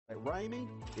At Ramey,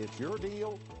 it's your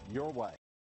deal, your way.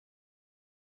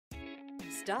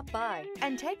 Stop by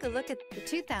and take a look at the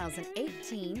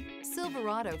 2018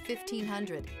 Silverado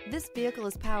 1500. This vehicle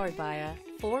is powered by a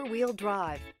 4-wheel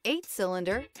drive,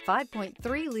 8-cylinder,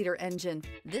 5.3-liter engine.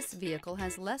 This vehicle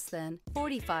has less than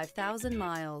 45,000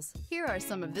 miles. Here are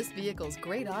some of this vehicle's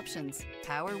great options: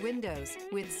 power windows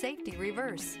with safety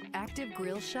reverse, active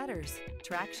grille shutters,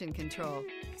 traction control,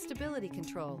 stability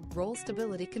control, roll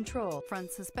stability control,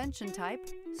 front suspension type,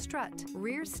 strut,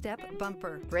 rear step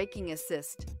bumper, braking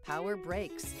assist, power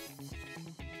brakes.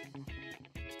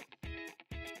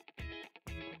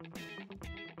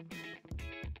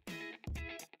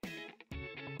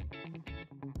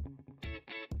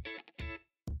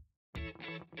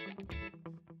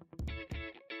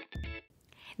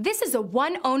 This is a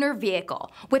one-owner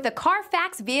vehicle with a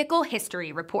Carfax Vehicle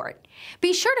History Report.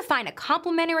 Be sure to find a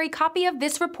complimentary copy of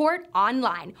this report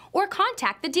online or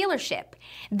contact the dealership.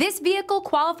 This vehicle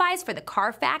qualifies for the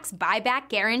Carfax Buyback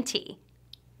Guarantee.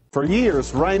 For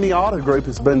years, Ramey Auto Group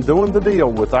has been doing the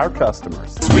deal with our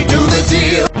customers. We do the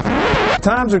deal.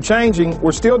 Times are changing.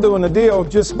 We're still doing the deal,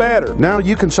 just better. Now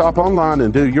you can shop online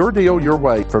and do your deal your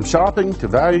way, from shopping to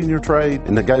valuing your trade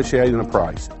and negotiating a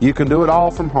price. You can do it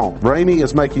all from home. Ramey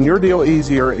is making your deal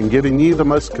easier and giving you the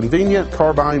most convenient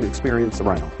car buying experience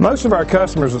around. Most of our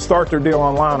customers that start their deal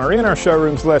online are in our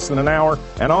showrooms less than an hour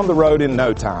and on the road in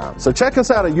no time. So check us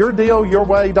out at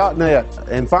yourdealyourway.net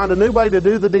and find a new way to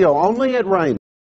do the deal only at Ramey.